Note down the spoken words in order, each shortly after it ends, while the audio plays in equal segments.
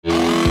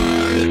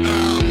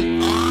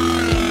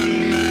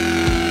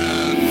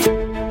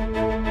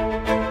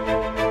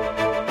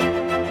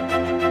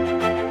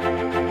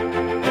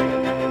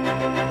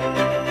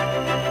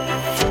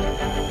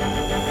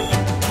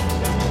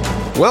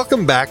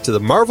Welcome back to the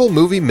Marvel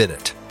Movie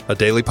Minute, a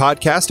daily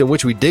podcast in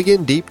which we dig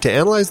in deep to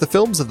analyze the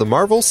films of the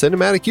Marvel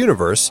Cinematic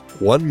Universe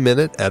 1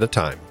 minute at a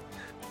time.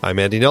 I'm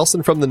Andy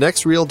Nelson from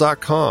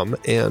thenextreel.com,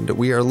 and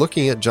we are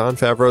looking at Jon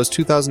Favreau's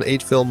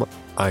 2008 film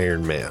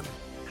Iron Man.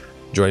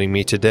 Joining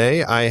me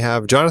today, I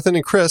have Jonathan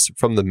and Chris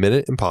from the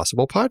Minute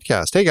Impossible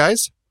podcast. Hey,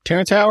 guys.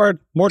 Terrence Howard.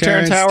 More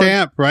Terrence Howard.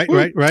 Stamp.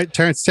 Right.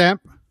 Terrence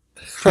Stamp.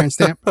 Terrence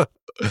Stamp.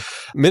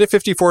 Minute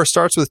 54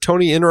 starts with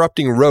Tony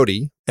interrupting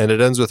Rhodey, and it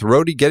ends with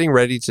Rhodey getting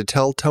ready to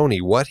tell Tony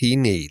what he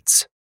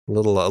needs. A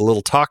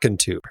little talking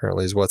to,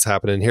 apparently, is what's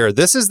happening here.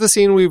 This is the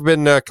scene we've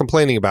been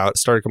complaining about.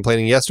 Started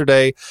complaining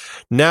yesterday.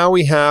 Now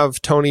we have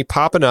Tony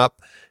popping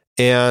up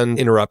and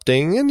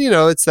interrupting. And,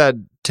 it's that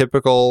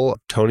typical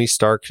Tony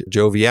Stark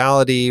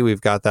joviality.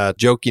 We've got that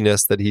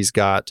jokiness that he's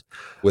got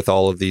with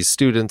all of these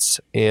students.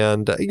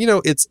 And,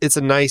 it's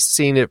a nice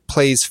scene. It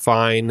plays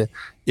fine.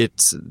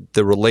 It's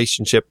the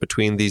relationship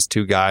between these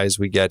two guys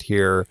we get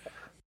here.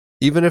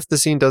 Even if the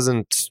scene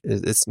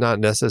it's not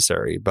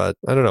necessary. But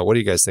I don't know. What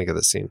do you guys think of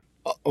this scene?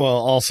 Well,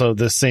 also,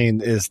 this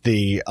scene is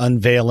the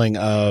unveiling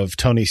of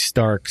Tony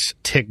Stark's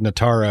Tig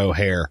Notaro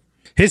hair.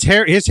 His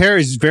hair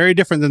is very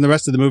different than the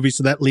rest of the movie,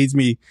 so that leads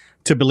me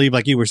to believe,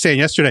 like you were saying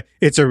yesterday,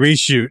 it's a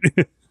reshoot.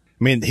 I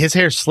mean, his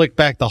hair slicked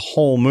back the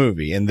whole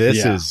movie, and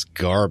this is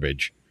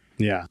garbage.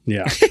 Yeah.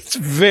 It's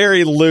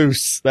very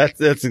loose.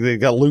 That's they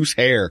got loose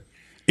hair.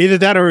 Either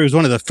that or it was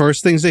one of the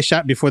first things they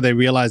shot before they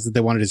realized that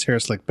they wanted his hair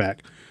slicked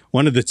back.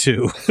 One of the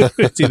two.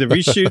 It's either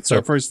reshoots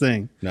or first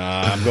thing.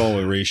 Nah, I'm going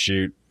with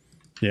reshoot.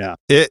 Yeah.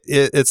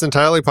 It's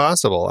entirely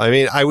possible. I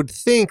mean, I would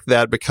think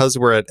that because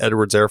we're at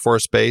Edwards Air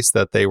Force Base,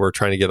 that they were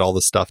trying to get all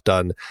the stuff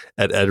done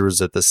at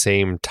Edwards at the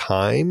same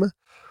time.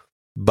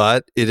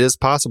 But it is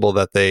possible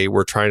that they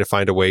were trying to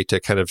find a way to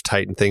kind of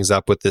tighten things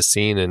up with this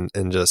scene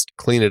and just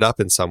clean it up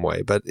in some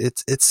way. But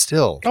it's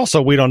still.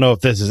 Also, we don't know if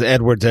this is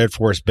Edwards Air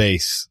Force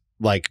Base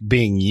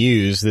being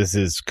used.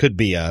 Could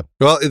be a.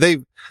 Well,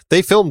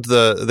 they filmed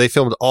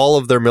all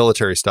of their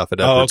military stuff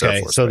at Edwards Air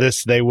Force so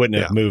Base. They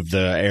wouldn't have moved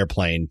the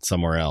airplane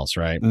somewhere else,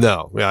 right?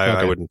 No,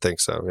 I wouldn't think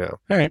so. Yeah.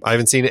 All right. I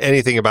haven't seen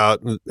anything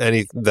about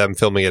them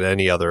filming at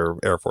any other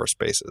Air Force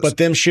bases. But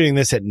them shooting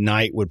this at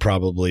night would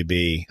probably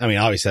be. I mean,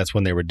 obviously that's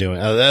when they were doing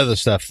the other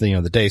stuff.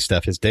 The day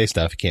stuff is day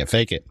stuff. You can't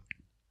fake it.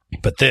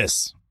 But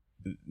this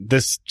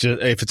just,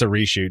 if it's a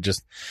reshoot,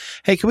 just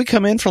hey, can we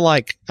come in for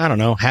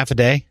half a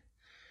day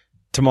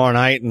tomorrow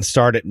night and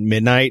start at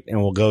midnight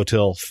and we'll go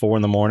till 4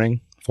 a.m,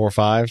 4 or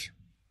 5.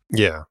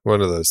 Yeah,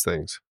 one of those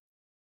things.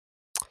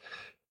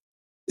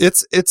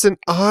 It's an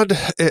odd.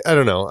 I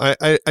don't know.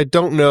 I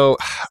don't know.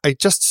 I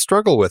just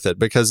struggle with it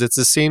because it's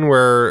a scene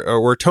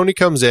where Tony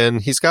comes in.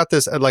 He's got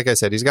this. Like I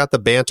said, he's got the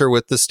banter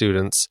with the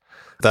students.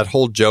 That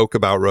whole joke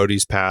about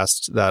Rhodey's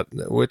past.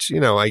 Which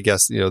I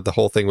guess the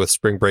whole thing with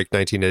Spring Break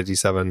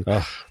 1987.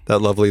 Ugh. That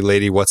lovely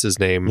lady. What's his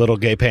name? Little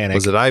Gay Panic.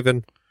 Was it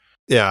Ivan?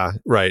 Yeah,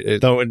 right.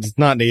 Though it's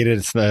not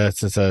needed.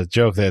 It's a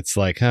joke that's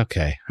like,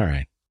 okay, all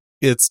right.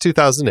 It's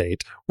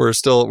 2008. We're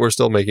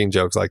still making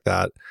jokes like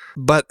that.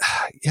 But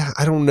yeah,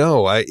 I don't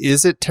know.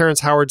 Is it Terrence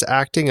Howard's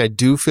acting? I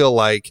do feel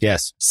like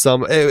yes.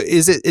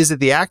 Is it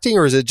the acting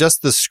or is it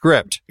just the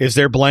script? Is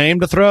there blame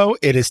to throw?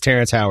 It is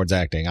Terrence Howard's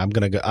acting. I'm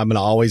gonna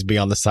always be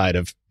on the side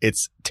of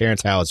it's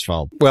Terrence Howard's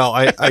fault. Well,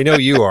 I know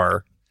you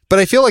are, but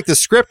I feel like the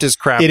script is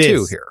crap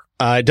too here.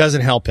 It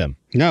doesn't help him.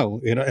 No,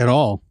 at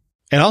all.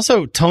 And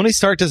also, Tony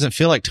Stark doesn't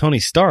feel like Tony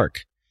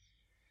Stark.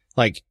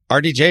 Like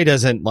RDJ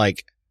doesn't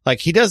like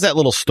he does that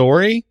little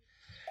story,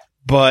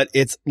 but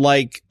it's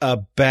like a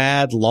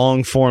bad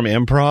long form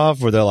improv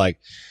where they're like,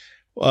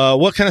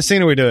 what kind of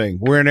scene are we doing?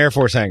 We're in an Air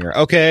Force hangar.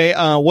 Okay.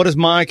 What is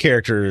my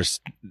character's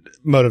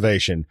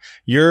motivation?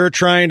 You're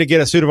trying to get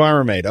a suit of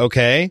armor made.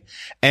 Okay.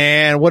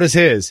 And what is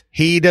his?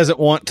 He doesn't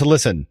want to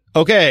listen.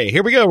 Okay.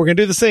 Here we go. We're going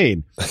to do the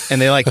scene. And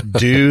they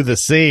do the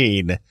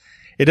scene.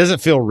 It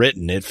doesn't feel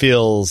written. It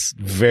feels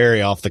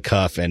very off the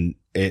cuff. And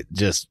it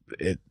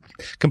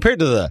compared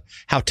to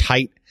how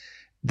tight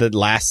the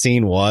last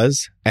scene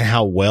was and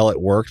how well it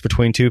worked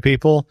between two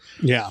people.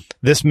 Yeah.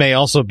 This may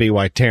also be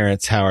why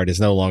Terrence Howard is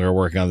no longer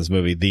working on this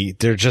movie.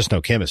 There's just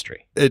no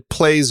chemistry. It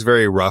plays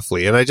very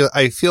roughly. And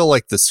I feel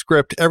like the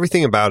script,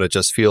 everything about it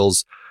just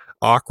feels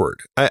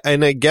awkward.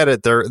 And I get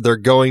it. They're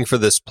going for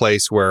this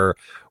place where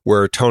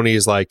Tony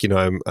is like,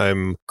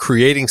 I'm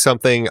creating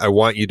something. I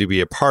want you to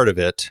be a part of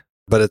it,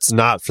 but it's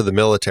not for the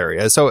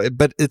military. So,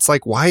 but it's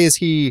like, why is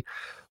he,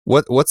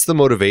 what's the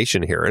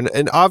motivation here?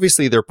 And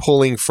obviously they're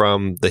pulling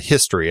from the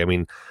history. I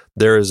mean,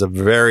 there is a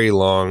very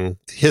long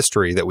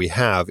history that we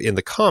have in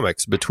the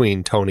comics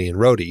between Tony and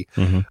Rhodey.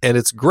 Mm-hmm. And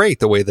it's great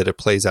the way that it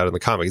plays out in the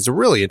comics. It's a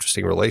really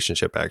interesting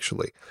relationship,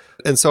 actually.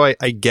 And so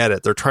I get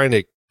it. They're trying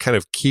to kind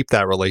of keep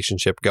that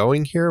relationship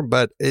going here,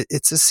 but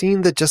it's a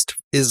scene that just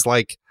is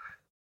like,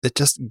 it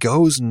just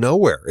goes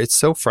nowhere. It's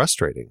so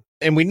frustrating.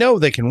 And we know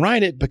they can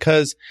write it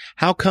because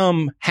how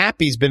come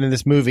Happy's been in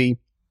this movie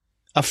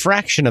a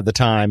fraction of the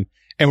time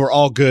and we're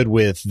all good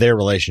with their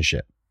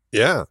relationship?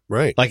 Yeah,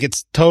 right. Like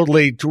it's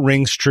totally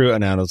rings true.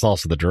 And now it's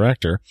also the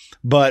director.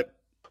 But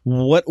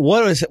what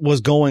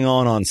was going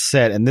on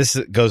set? And this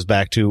goes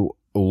back to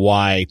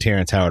why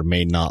Terrence Howard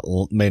may no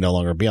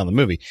longer be on the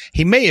movie.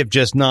 He may have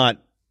just not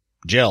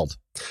gelled.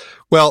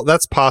 Well,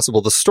 that's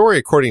possible. The story,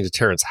 according to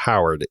Terrence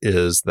Howard,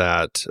 is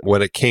that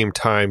when it came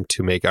time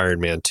to make Iron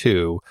Man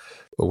 2,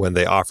 when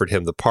they offered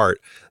him the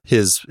part,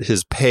 his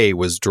pay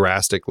was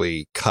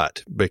drastically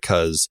cut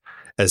because,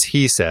 as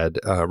he said,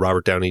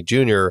 Robert Downey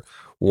Jr.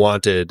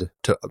 wanted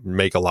to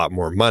make a lot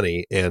more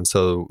money, and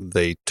so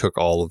they took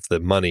all of the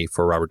money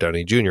for Robert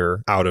Downey Jr.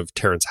 out of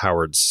Terrence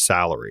Howard's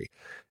salary.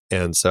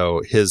 And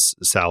so his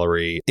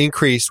salary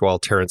increased while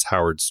Terrence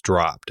Howard's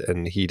dropped,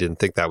 and he didn't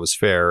think that was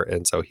fair,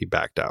 and so he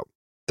backed out.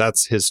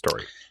 That's his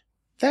story.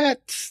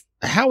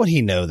 How would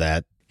he know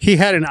that? He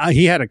had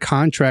a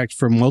contract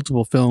for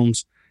multiple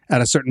films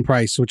at a certain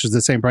price, which is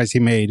the same price he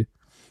made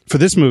for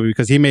this movie,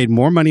 because he made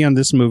more money on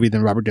this movie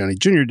than Robert Downey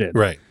Jr. did.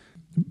 Right.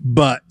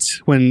 But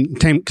when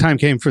time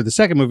came for the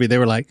second movie, they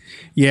were like,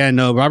 yeah,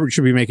 no, Robert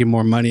should be making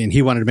more money, and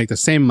he wanted to make the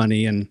same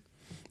money, and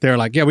they were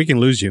like, yeah, we can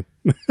lose you.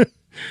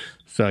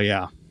 So,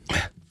 yeah.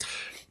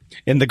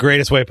 In the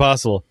greatest way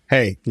possible.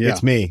 Hey,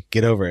 It's me.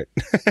 Get over it.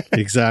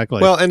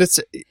 Exactly. Well, and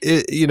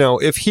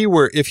if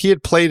he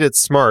had played it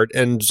smart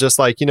and just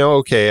like,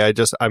 okay,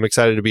 I'm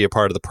excited to be a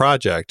part of the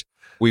project,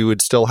 we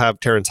would still have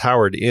Terrence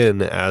Howard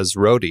in as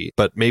Rhodey,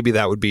 but maybe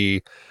that would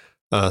be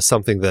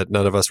something that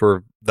none of us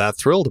were that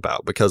thrilled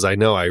about, because I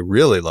know I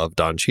really love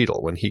Don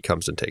Cheadle when he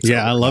comes and takes over.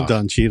 I love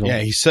Don Cheadle. Yeah,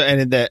 he's so,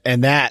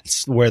 and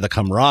that's where the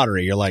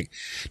camaraderie. You're like,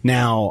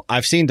 now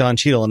I've seen Don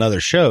Cheadle in other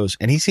shows,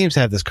 and he seems to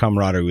have this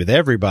camaraderie with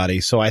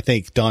everybody. So I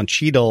think Don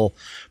Cheadle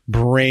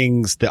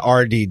brings the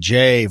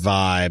RDJ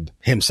vibe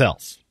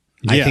himself.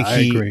 Yeah, I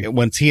agree.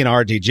 Once he and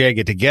RDJ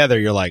get together,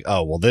 you're like,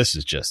 oh well, this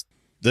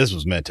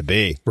was meant to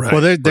be. Right.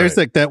 Well, there's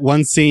like that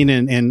one scene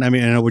in, I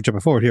mean, I know we're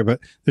jumping forward here,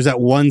 but there's that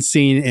one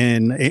scene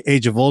in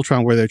Age of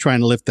Ultron where they're trying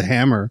to lift the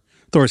hammer,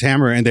 Thor's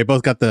hammer, and they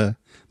both got the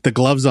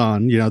gloves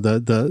on,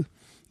 the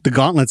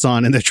gauntlets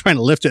on, and they're trying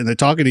to lift it, and they're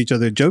talking to each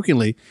other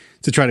jokingly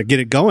to try to get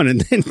it going.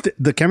 And then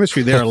the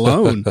chemistry there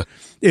alone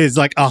is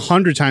like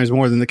 100 times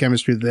more than the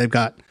chemistry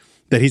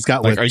that he's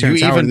got with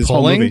Terrence Howard in even this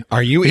pulling? whole movie.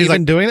 Are you He's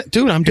even doing it?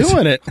 Dude, I'm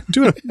doing it.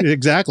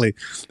 Exactly.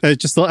 I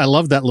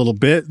love that little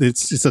bit.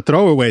 It's a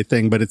throwaway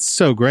thing, but it's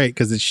so great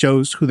because it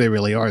shows who they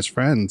really are as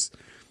friends.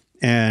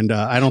 And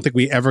I don't think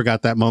we ever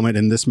got that moment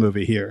in this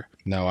movie here.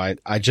 No,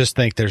 I just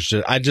think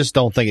I just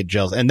don't think it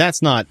gels. And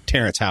that's not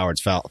Terrence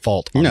Howard's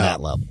fault on that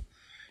level.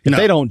 If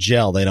they don't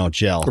gel, they don't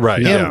gel.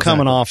 Right. Him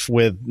coming off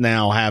with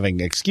now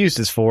having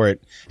excuses for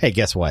it. Hey,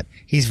 guess what?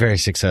 He's very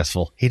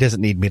successful. He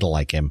doesn't need me to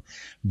like him.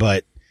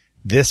 But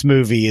this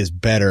movie is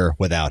better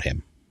without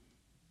him,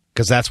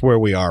 because that's where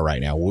we are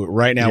right now.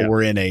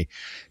 We're in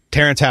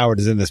Terrence Howard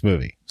is in this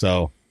movie.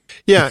 So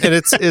yeah, and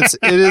it's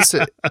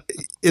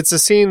a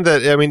scene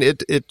that, I mean,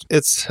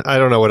 it's I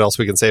don't know what else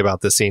we can say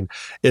about this scene.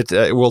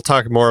 We'll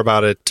talk more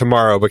about it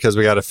tomorrow because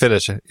we got to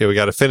finish it. We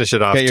got to finish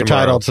it off. Get your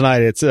tomorrow. title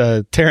tonight. It's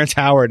Terrence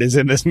Howard is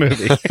in this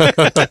movie.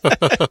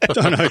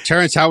 No,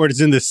 Terrence Howard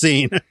is in this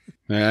scene.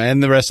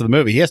 And the rest of the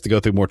movie, he has to go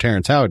through more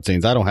Terrence Howard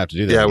scenes. I don't have to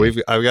do that.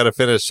 Yeah, I've got to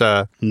finish.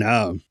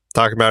 No.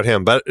 Talking about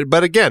him,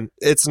 but again,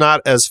 it's not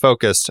as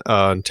focused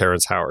on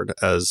Terrence Howard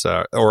as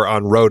or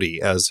on Rhodey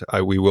as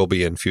we will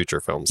be in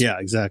future films. Yeah,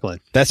 exactly.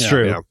 That's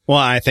true. Yeah. Well,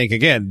 I think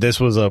again, this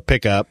was a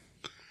pickup,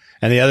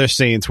 and the other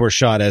scenes were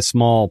shot as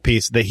small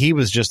piece. That he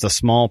was just a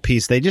small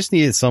piece. They just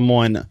needed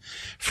someone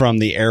from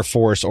the Air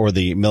Force or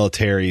the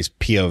military's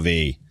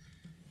POV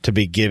to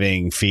be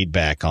giving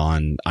feedback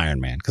on Iron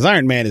Man, because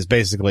Iron Man is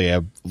basically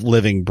a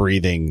living,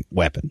 breathing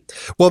weapon.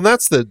 Well,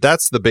 that's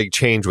the big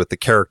change with the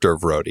character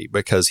of Rhodey,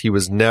 because he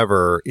was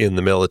never in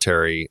the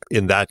military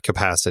in that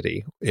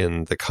capacity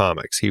in the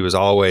comics. He was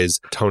always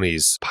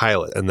Tony's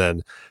pilot, and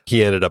then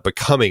he ended up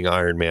becoming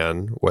Iron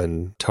Man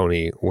when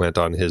Tony went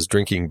on his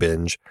drinking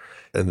binge,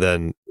 and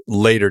then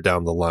later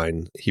down the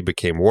line, he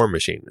became War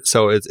Machine.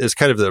 So it's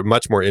kind of a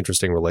much more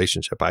interesting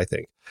relationship, I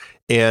think.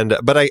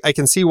 But I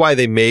can see why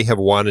they may have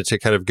wanted to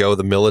kind of go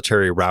the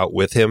military route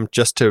with him,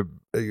 just to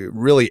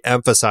really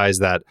emphasize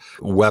that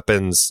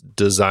weapons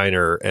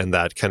designer and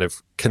that kind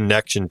of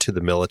connection to the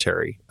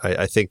military.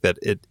 I think that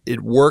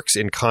it works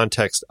in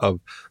context of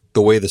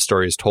the way the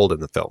story is told in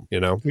the film,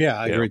 Yeah,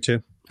 I agree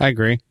too. I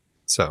agree.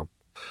 So,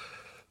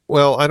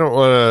 well, I don't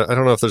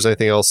know if there's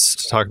anything else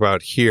to talk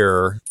about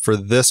here for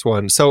this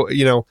one. So,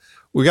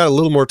 we got a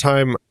little more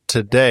time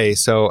today.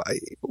 So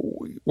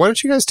why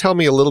don't you guys tell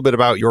me a little bit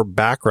about your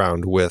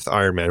background with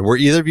Iron Man? Were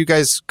either of you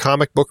guys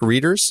comic book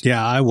readers?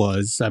 Yeah, I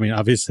was. I mean,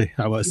 obviously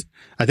I was.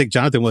 I think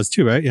Jonathan was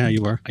too, right? Yeah,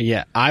 you were.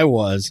 Yeah, I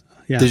was.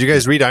 Yeah. Did you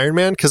guys read Iron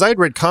Man? Because I had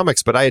read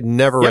comics, but I had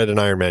never read an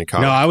Iron Man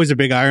comic. No, I was a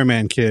big Iron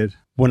Man kid.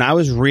 When I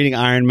was reading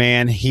Iron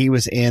Man, he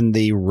was in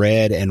the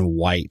red and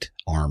white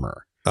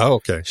armor. Oh,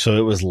 okay. So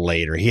it was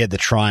later. He had the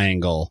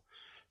triangle.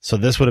 So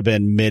this would have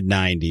been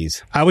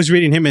mid-90s. I was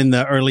reading him in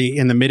the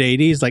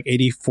mid-80s, like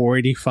 84,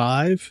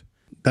 85.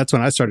 That's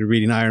when I started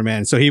reading Iron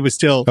Man. So he was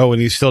still... Oh, and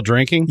he's still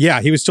drinking?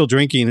 Yeah, he was still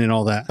drinking and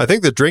all that. I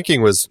think the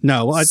drinking was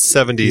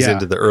 70s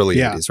into the early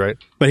 80s, right?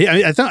 But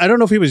I don't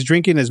know if he was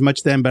drinking as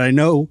much then, but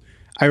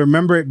I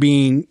remember it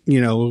being,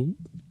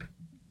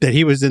 that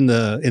he was in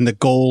the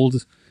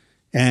gold,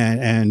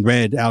 and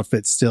red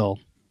outfits still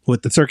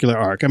with the circular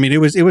arc. I mean, it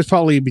was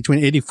probably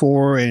between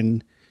 84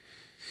 and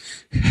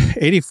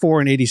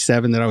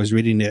 87 that I was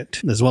reading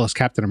it, as well as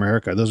Captain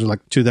America. Those are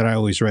like two that I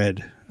always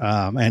read,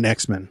 and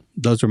X-Men.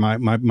 Those were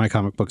my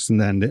comic books.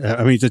 And then,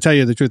 I mean, to tell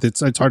you the truth,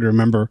 it's hard to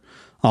remember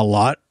a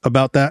lot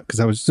about that because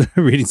I was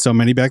reading so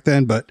many back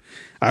then, but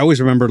I always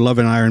remember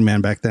loving Iron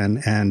Man back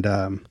then. And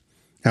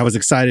I was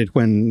excited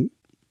when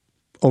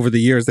over the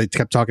years they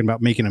kept talking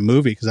about making a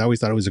movie because I always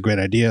thought it was a great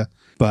idea.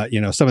 But,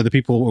 some of the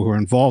people who were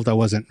involved, I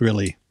wasn't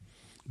really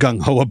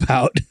gung-ho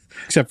about,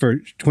 except for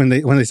when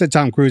they said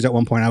Tom Cruise at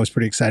one point, I was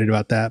pretty excited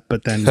about that.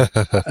 But then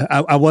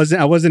I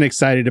wasn't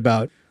excited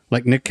about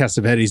like Nick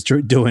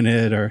Cassavetes doing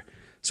it or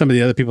some of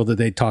the other people that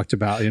they talked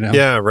about,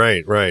 Yeah,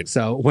 right.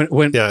 So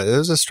when yeah, it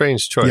was a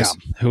strange choice.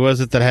 Yeah. Who was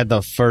it that had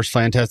the first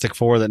Fantastic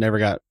Four that never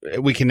got?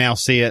 We can now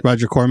see it.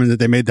 Roger Corman, that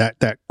they made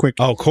that quick.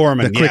 Oh,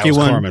 Corman, the quickie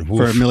one Corman.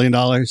 for $1 million.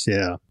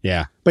 Yeah,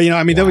 yeah. But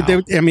I mean,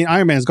 Wow. I mean,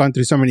 Iron Man's gone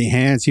through so many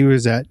hands. He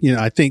was at,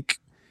 I think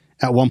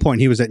at one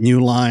point he was at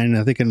New Line.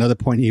 I think another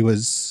point he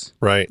was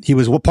right. He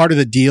was part of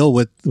the deal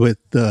with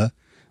the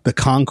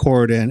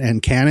Concorde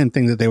and Canon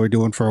thing that they were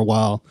doing for a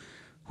while,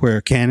 where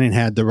Canon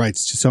had the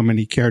rights to so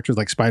many characters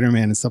like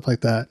Spider-Man and stuff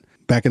like that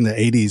back in the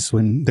 80s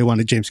when they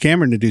wanted James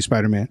Cameron to do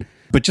Spider-Man.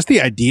 But just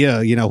the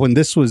idea, when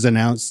this was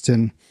announced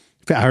and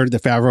I heard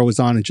that Favreau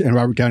was on and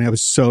Robert Downey, I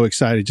was so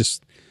excited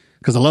just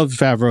because I love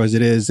Favreau as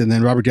it is. And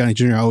then Robert Downey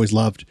Jr. I always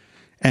loved.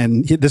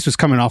 And this was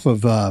coming off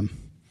of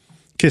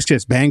Kiss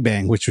Kiss Bang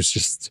Bang, which was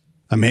just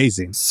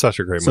amazing. Such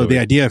a great movie. So the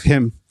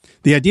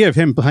idea of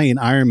him playing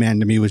Iron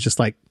Man to me was just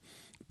like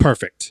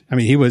perfect. I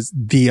mean, he was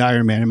the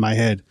Iron Man in my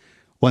head.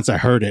 Once I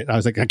heard it, I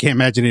was like, I can't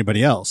imagine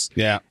anybody else.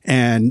 Yeah.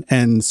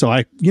 And so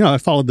I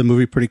followed the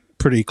movie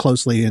pretty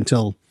closely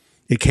until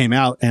it came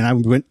out, and I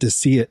went to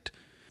see it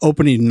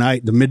opening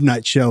night, the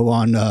midnight show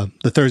on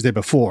the Thursday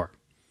before.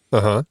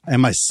 Uh-huh.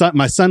 And my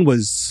son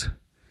was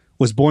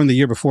born the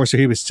year before, so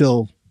he was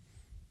still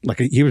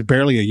he was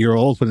barely a year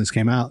old when this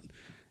came out.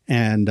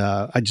 And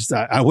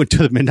I went to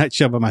the midnight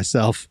show by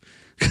myself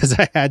because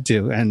I had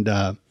to, and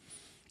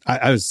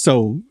I was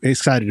so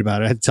excited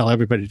about it. I had to tell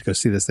everybody to go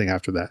see this thing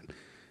after that.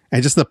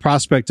 And just the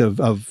prospect of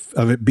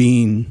it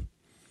being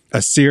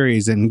a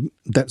series and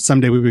that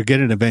someday we would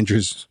get an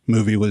Avengers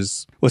movie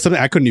was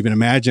something I couldn't even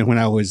imagine when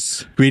I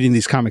was reading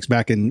these comics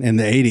back in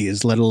the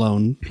 80s, let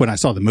alone when I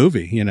saw the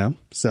movie,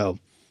 So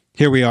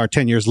here we are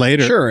 10 years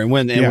later. Sure. And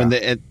when at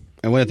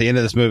the end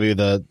of this movie,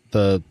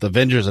 the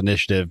Avengers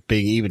Initiative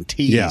being even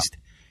teased,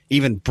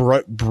 even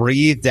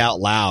breathed out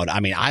loud. I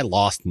mean, I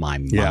lost my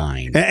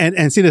mind.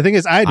 And see, the thing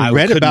is, I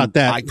read about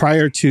that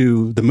prior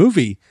to the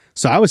movie.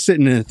 So I was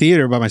sitting in a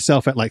theater by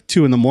myself at like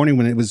 2 a.m.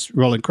 when it was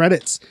rolling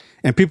credits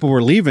and people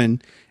were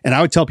leaving. And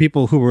I would tell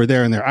people who were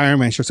there in their Iron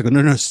Man shirts, I go,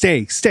 no,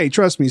 stay,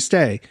 trust me,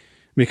 stay.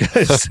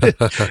 Because,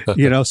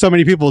 so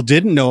many people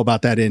didn't know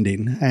about that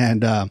ending.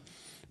 And,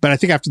 but I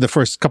think after the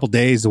first couple of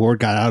days, the word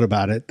got out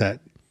about it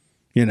that,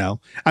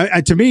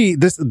 to me,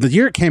 the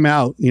year it came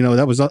out,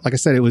 that was, like I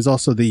said, it was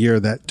also the year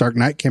that Dark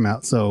Knight came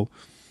out. So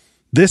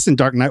this and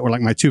Dark Knight were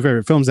like my two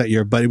favorite films that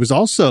year, but it was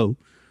also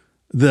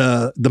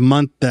the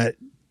month that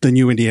the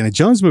new Indiana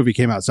Jones movie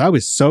came out. So I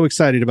was so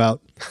excited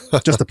about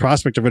just the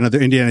prospect of another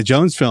Indiana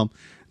Jones film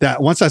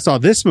that once I saw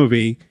this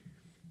movie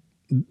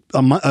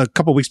a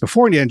couple of weeks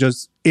before Indiana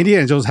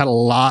Jones had a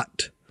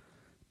lot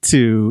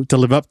to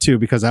live up to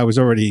because I was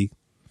already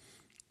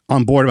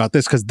on board about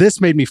this because this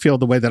made me feel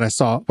the way that I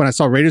saw when I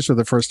saw Raiders for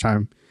the first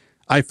time.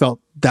 I felt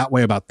that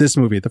way about this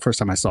movie the first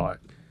time I saw it.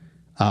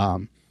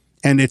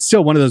 And it's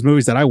still one of those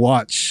movies that I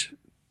watch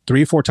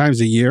 3 or 4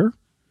 times a year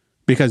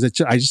because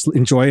I just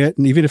enjoy it.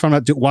 And even if I'm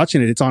not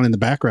watching it, it's on in the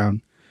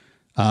background.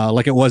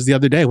 Like it was the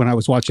other day when I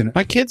was watching it.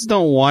 My kids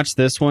don't watch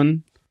this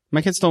one.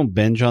 My kids don't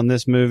binge on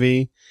this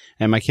movie,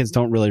 and my kids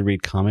don't really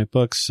read comic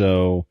books.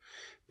 So,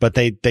 but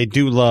they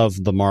do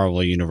love the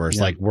Marvel universe.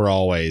 Yeah. Like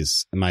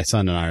my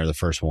son and I are the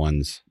first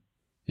ones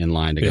in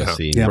line to go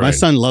see. Yeah, my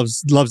son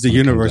loves the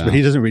universe, but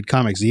he doesn't read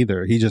comics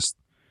either. He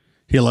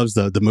loves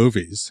the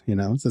movies.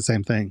 It's the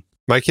same thing.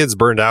 My kids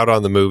burned out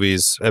on the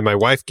movies, and my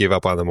wife gave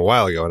up on them a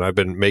while ago, and I've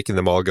been making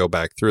them all go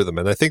back through them.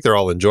 And I think they're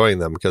all enjoying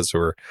them because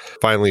we're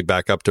finally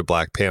back up to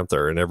Black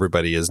Panther, and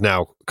everybody is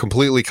now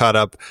completely caught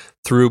up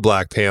through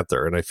Black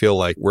Panther. And I feel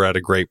like we're at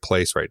a great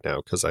place right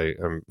now because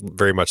I'm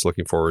very much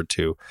looking forward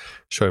to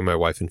showing my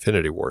wife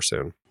Infinity War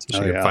soon.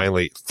 So she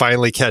can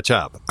finally catch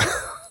up.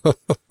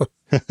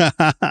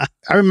 I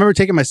remember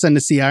taking my son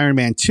to see Iron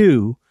Man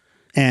 2,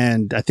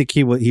 and I think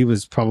he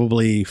was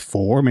probably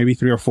 4, maybe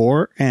 3 or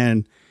 4,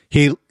 and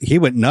he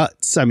went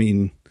nuts. I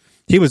mean,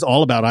 he was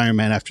all about Iron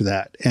Man after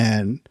that.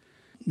 And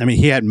I mean,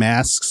 he had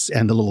masks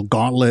and the little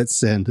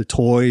gauntlets and the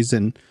toys.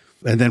 And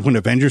then when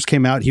Avengers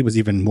came out, he was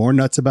even more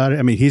nuts about it.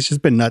 I mean, he's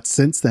just been nuts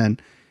since then.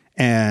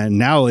 And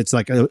now it's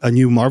like a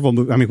new Marvel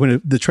movie. I mean,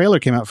 when the trailer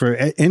came out for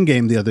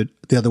Endgame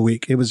the other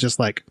week, it was just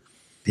like,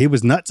 he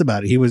was nuts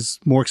about it. He was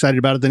more excited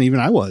about it than even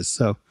I was.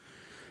 So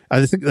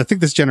I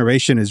think this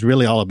generation is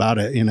really all about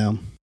it,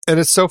 And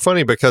it's so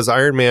funny because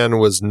Iron Man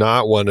was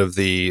not one of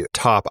the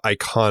top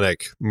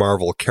iconic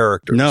Marvel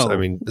characters. No, I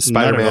mean, not at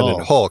Spider-Man all.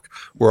 and Hulk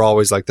were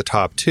always like the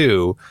top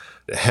two,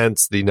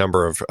 hence the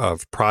number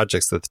of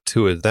projects that the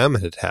two of them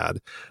had.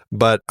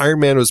 But Iron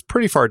Man was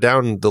pretty far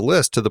down the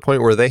list to the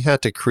point where they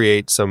had to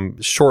create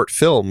some short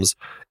films,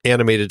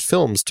 animated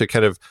films, to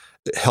kind of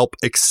help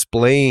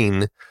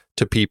explain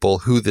to people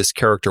who this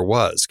character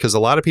was. Because a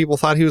lot of people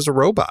thought he was a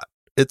robot.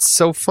 It's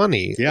so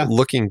funny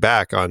looking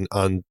back on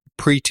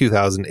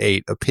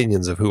pre-2008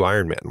 opinions of who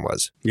Iron Man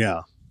was.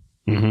 Yeah.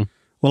 Mm-hmm.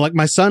 Well, like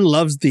my son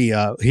loves he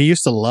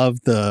used to love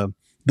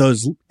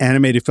those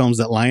animated films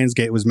that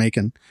Lionsgate was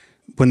making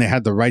when they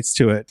had the rights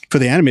to it for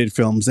the animated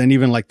films. And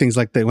even like things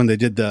like when they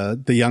did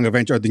the Young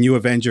Avenger or the New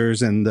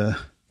Avengers and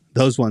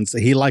those ones,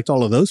 he liked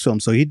all of those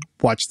films. So he'd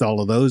watched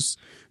all of those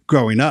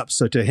growing up.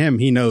 So to him,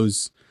 he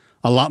knows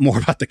a lot more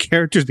about the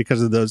characters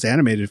because of those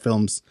animated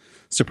films,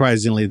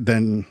 surprisingly,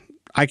 than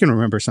I can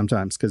remember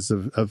sometimes because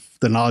of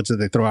the knowledge that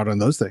they throw out on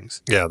those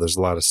things. Yeah, there's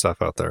a lot of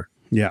stuff out there.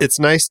 Yeah. It's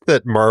nice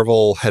that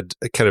Marvel had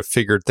kind of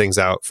figured things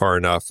out far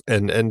enough.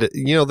 And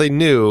you know, they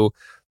knew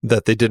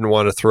that they didn't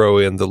want to throw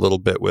in the little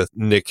bit with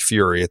Nick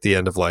Fury at the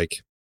end of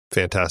like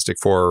Fantastic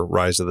Four,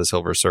 Rise of the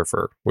Silver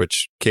Surfer,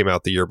 which came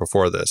out the year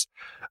before this.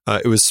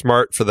 It was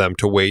smart for them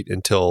to wait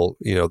until,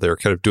 you know, they're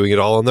kind of doing it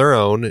all on their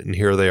own. And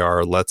here they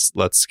are. Let's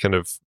kind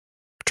of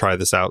try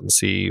this out and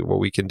see what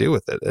we can do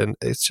with it. And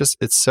it's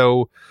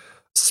so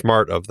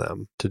smart of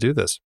them to do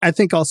this. I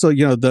think also,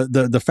 you know,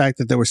 the fact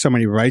that there were so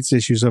many rights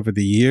issues over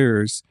the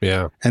years.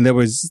 Yeah. And there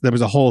was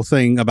a whole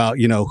thing about,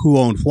 you know, who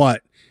owned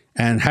what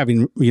and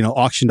having, you know,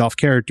 auctioned off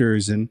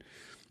characters and,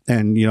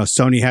 you know,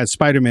 Sony had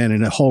Spider-Man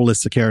and a whole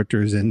list of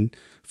characters and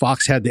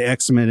Fox had the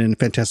X-Men and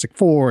Fantastic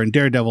Four and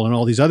Daredevil and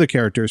all these other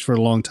characters for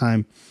a long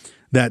time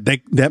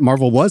that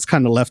Marvel was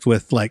kind of left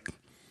with like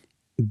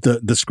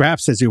the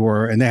scraps, as you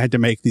were, and they had to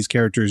make these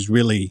characters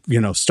really, you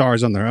know,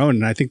 stars on their own.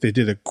 And I think they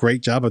did a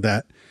great job of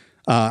that.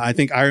 I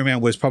think Iron Man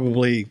was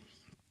probably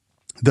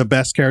the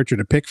best character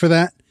to pick for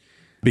that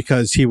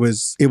because it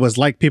was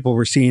like people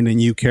were seeing a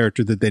new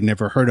character that they'd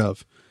never heard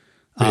of,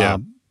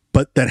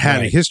 but that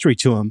had a history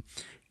to him.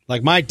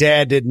 Like my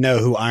dad didn't know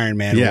who Iron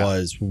Man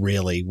was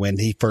really when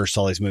he first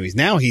saw these movies.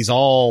 Now he's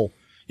all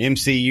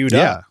MCU'd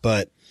up,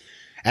 but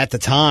at the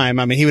time,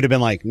 I mean, he would have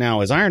been like,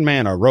 now is Iron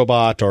Man a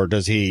robot or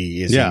is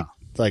he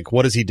like,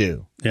 what does he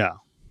do? Yeah.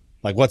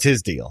 Like, what's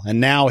his deal? And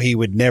now he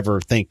would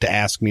never think to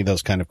ask me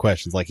those kind of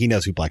questions. Like, he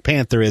knows who Black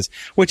Panther is,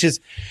 which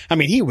is, I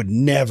mean, he would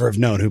never have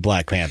known who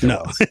Black Panther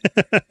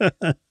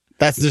was.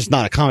 That's just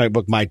not a comic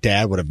book my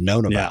dad would have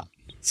known about.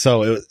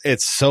 So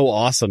it's so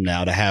awesome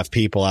now to have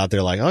people out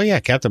there like, oh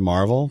yeah, Captain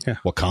Marvel,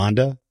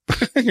 Wakanda.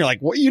 You're like,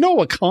 what? You know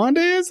what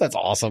Wakanda is? That's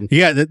awesome.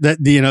 Yeah,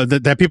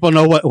 that people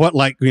know what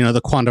like, you know,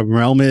 the quantum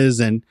realm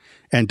is and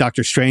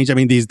Doctor Strange. I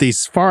mean,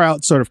 these far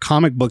out sort of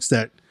comic books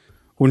that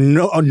were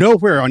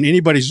nowhere on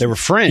anybody's. They were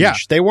fringe. Yeah.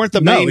 They weren't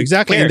the main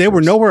exactly. characters. And they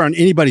were nowhere on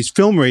anybody's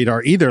film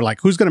radar either. Like,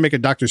 who's going to make a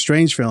Doctor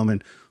Strange film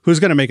and who's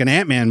going to make an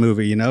Ant-Man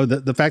movie? You know,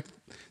 the fact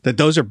that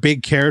those are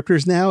big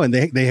characters now and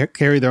they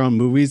carry their own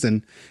movies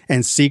and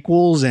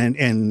sequels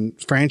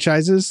and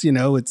franchises, you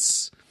know,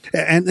 it's,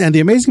 and the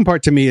amazing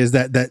part to me is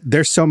that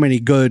there's so many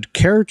good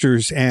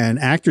characters and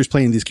actors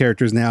playing these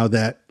characters now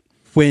that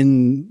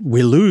when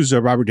we lose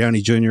a Robert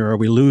Downey Jr. or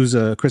we lose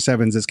a Chris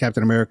Evans as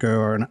Captain America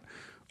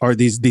or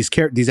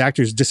these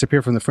actors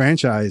disappear from the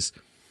franchise,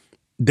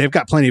 they've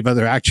got plenty of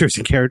other actors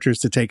and characters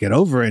to take it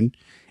over, and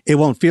it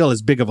won't feel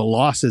as big of a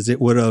loss as it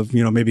would have,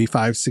 you know, maybe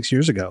 5-6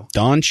 years ago.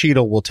 Don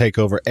Cheadle will take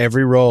over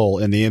every role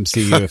in the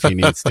MCU if he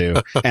needs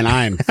to, and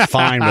I'm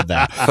fine with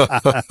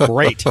that.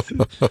 Great.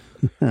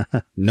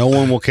 No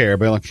one will care.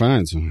 But like,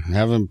 fine, so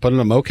have him put in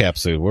a mocap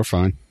suit. We're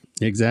fine.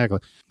 Exactly.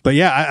 But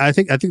yeah, I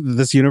think that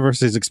this universe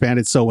has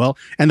expanded so well,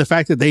 and the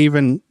fact that they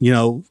even, you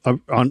know,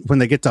 when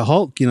they get to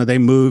Hulk, you know, they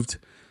moved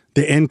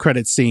the end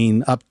credit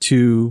scene up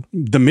to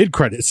the mid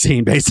credit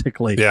scene,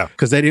 basically. Yeah.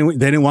 Because they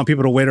didn't want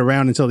people to wait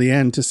around until the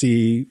end to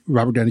see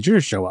Robert Downey Jr.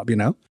 show up, you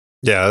know?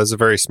 Yeah, it was a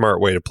very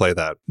smart way to play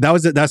that.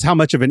 That's how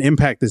much of an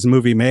impact this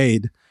movie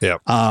made.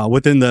 Yeah.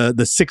 Within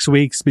the 6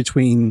 weeks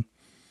between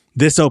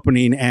this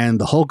opening and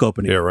the Hulk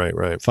opening. Yeah,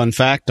 right. Fun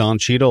fact, Don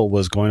Cheadle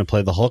was going to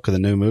play the Hulk of the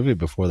new movie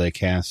before they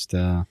cast,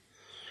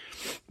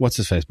 what's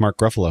his face? Mark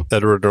Ruffalo.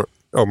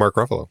 Mark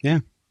Ruffalo. Yeah.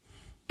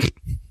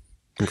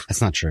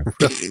 That's not true.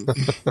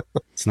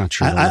 It's not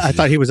true. I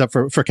thought he was up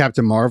for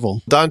Captain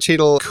Marvel. Don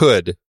Cheadle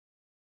could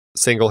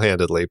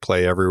single-handedly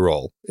play every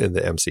role in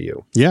the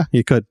MCU. Yeah,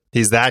 he could.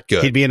 He's that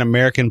good. He'd be an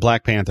American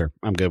Black Panther.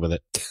 I'm good with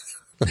it.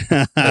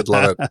 I'd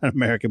love it. An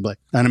American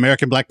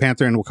Black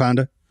Panther in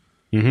Wakanda.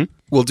 Mm-hmm.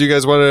 Well, do you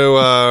guys want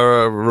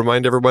to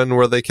remind everyone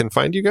where they can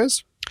find you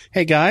guys?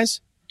 Hey, guys,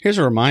 here's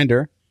a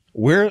reminder.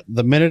 We're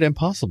the Minute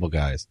Impossible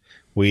guys.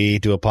 We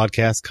do a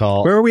podcast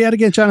called... Where are we at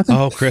again, Jonathan?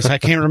 Oh, Chris, I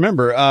can't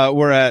remember.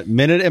 We're at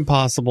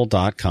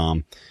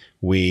minuteimpossible.com.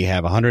 We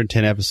have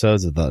 110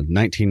 episodes of the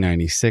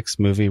 1996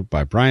 movie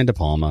by Brian De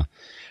Palma,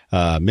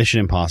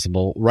 Mission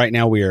Impossible. Right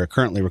now, we are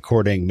currently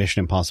recording Mission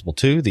Impossible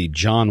 2, the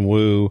John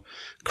Woo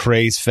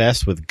craze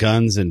fest with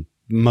guns and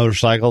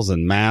motorcycles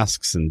and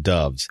masks and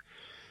doves.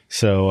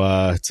 So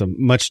it's a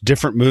much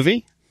different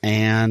movie,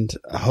 and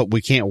I hope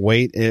we can't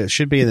wait. It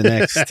should be the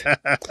next.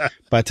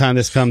 By the time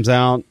this comes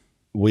out,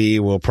 we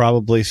will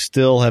probably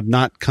still have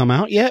not come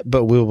out yet,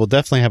 but we will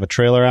definitely have a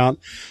trailer out.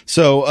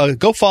 So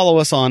go follow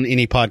us on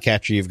any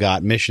podcatcher you've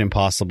got. Mission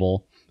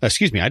Impossible.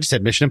 Excuse me, I just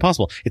said Mission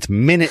Impossible. It's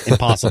Minute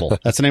Impossible.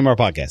 That's the name of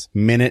our podcast.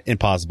 Minute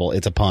Impossible.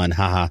 It's a pun.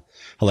 Haha.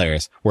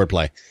 Hilarious.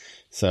 Wordplay.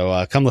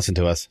 So come listen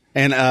to us.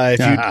 And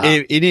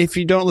if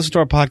you don't listen to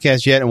our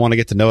podcast yet and want to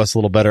get to know us a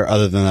little better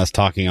other than us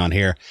talking on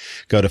here,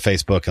 go to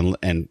Facebook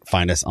and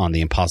find us on the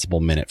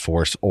Impossible Minute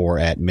Force or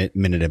at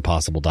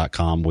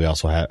minuteimpossible.com. We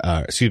also have,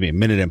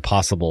 Minute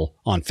Impossible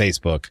on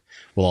Facebook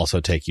will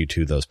also take you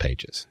to those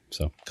pages.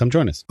 So come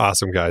join us.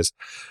 Awesome, guys.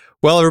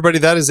 Well, everybody,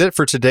 that is it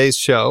for today's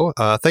show.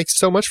 Thanks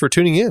so much for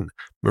tuning in.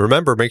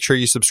 Remember, make sure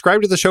you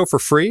subscribe to the show for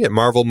free at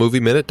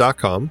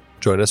marvelmovieminute.com.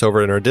 Join us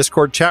over in our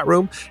Discord chat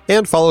room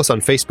and follow us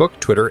on Facebook,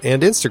 Twitter,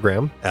 and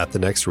Instagram at The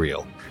Next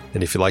Reel.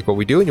 And if you like what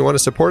we do and you want to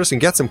support us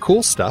and get some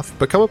cool stuff,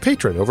 become a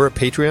patron over at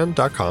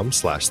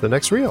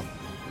patreon.com/thenextreel.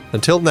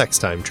 Until next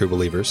time, true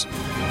believers.